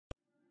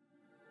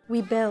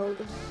We build.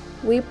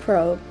 We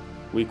probe.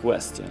 We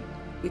question.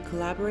 We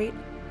collaborate.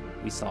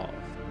 We solve.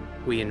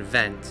 We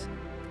invent.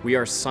 We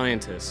are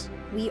scientists.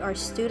 We are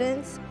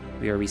students.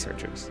 We are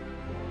researchers.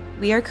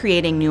 We are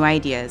creating new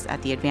ideas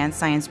at the Advanced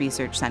Science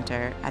Research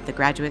Center at the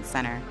Graduate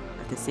Center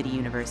of the City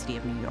University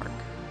of New York.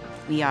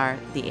 We are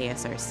the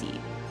ASRC.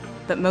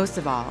 But most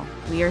of all,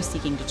 we are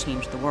seeking to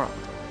change the world.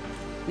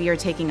 We are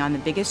taking on the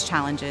biggest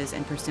challenges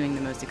and pursuing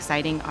the most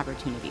exciting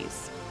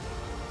opportunities.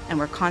 And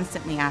we're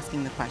constantly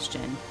asking the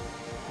question,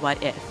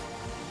 what if?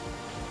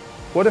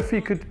 What if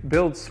we could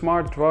build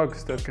smart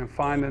drugs that can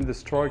find and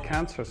destroy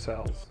cancer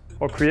cells?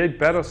 Or create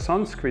better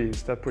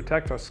sunscreens that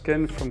protect our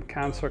skin from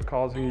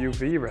cancer-causing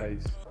UV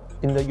rays?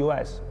 In the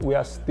US, we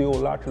are still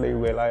largely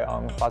rely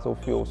on fossil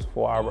fuels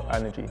for our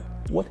energy.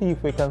 What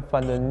if we can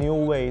find a new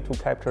way to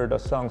capture the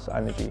sun's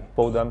energy?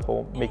 For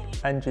example, make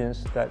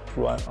engines that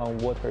run on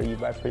water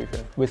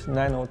evaporation. With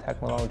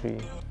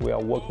nanotechnology, we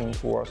are working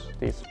towards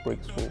this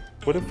breakthrough.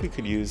 What if we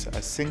could use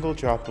a single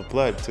drop of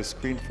blood to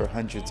screen for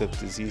hundreds of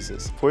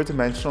diseases?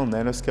 Four-dimensional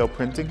nanoscale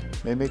printing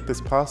may make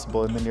this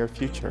possible in the near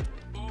future.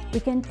 We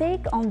can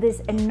take on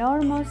these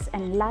enormous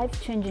and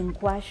life-changing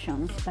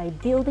questions by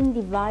building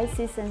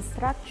devices and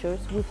structures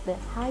with the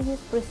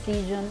highest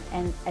precision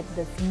and at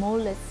the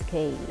smallest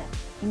scale.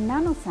 In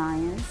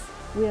nanoscience,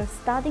 we are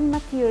studying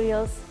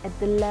materials at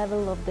the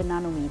level of the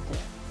nanometer,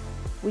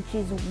 which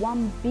is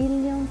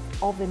 1/1000th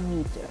of a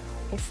meter.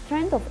 A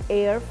strand of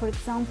air, for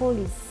example,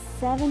 is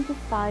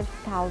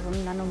 75,000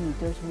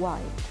 nanometers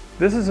wide.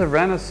 This is a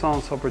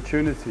renaissance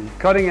opportunity,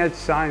 cutting-edge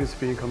science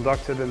being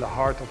conducted in the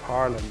heart of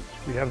Harlem.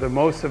 We have the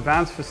most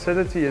advanced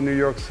facility in New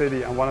York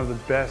City and one of the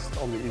best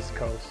on the East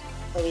Coast.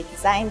 So we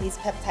designed these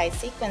peptide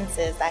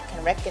sequences that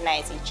can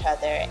recognize each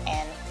other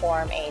and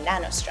form a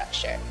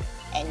nanostructure.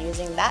 And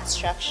using that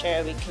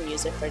structure, we can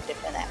use it for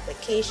different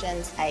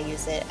applications. I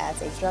use it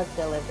as a drug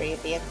delivery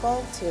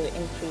vehicle to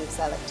improve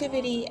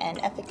selectivity and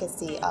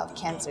efficacy of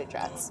cancer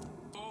drugs.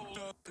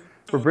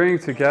 We're bringing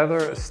together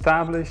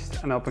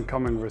established and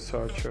up-and-coming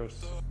researchers.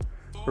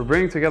 We're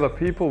bringing together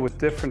people with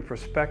different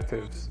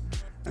perspectives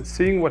and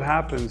seeing what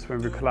happens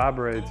when we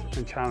collaborate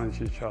and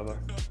challenge each other.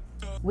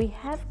 We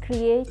have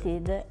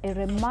created a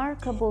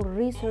remarkable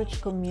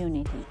research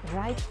community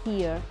right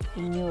here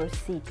in New York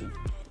City.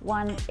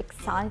 One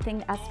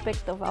exciting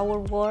aspect of our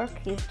work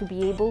is to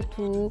be able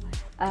to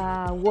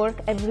work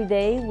every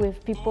day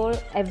with people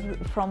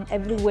from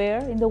everywhere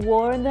in the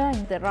world.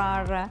 There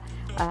are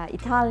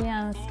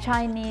Italians,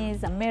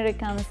 Chinese,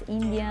 Americans,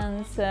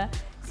 Indians,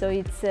 so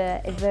it's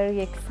a very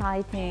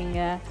exciting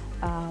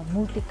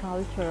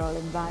multicultural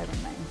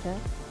environment.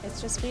 It's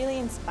just really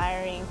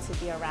inspiring to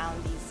be around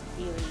these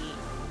really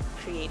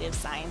creative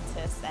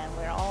scientists, and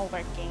we're all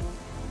working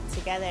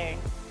together.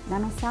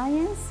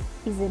 Nanoscience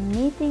is a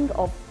meeting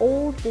of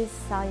all these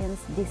science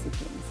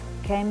disciplines: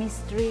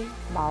 chemistry,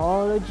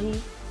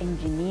 biology,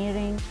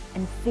 engineering,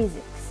 and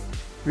physics.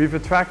 We've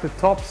attracted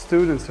top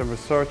students and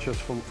researchers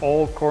from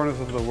all corners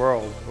of the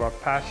world who are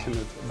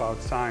passionate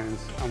about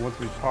science and want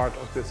to be part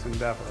of this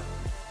endeavor.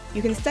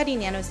 You can study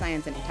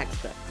nanoscience in a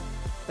textbook,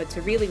 but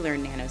to really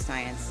learn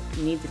nanoscience,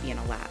 you need to be in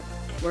a lab,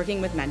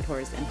 working with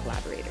mentors and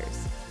collaborators.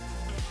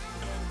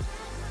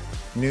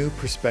 New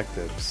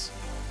perspectives.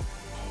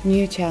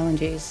 New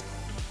challenges.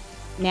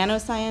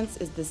 Nanoscience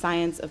is the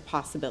science of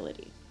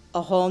possibility,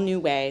 a whole new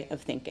way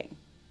of thinking.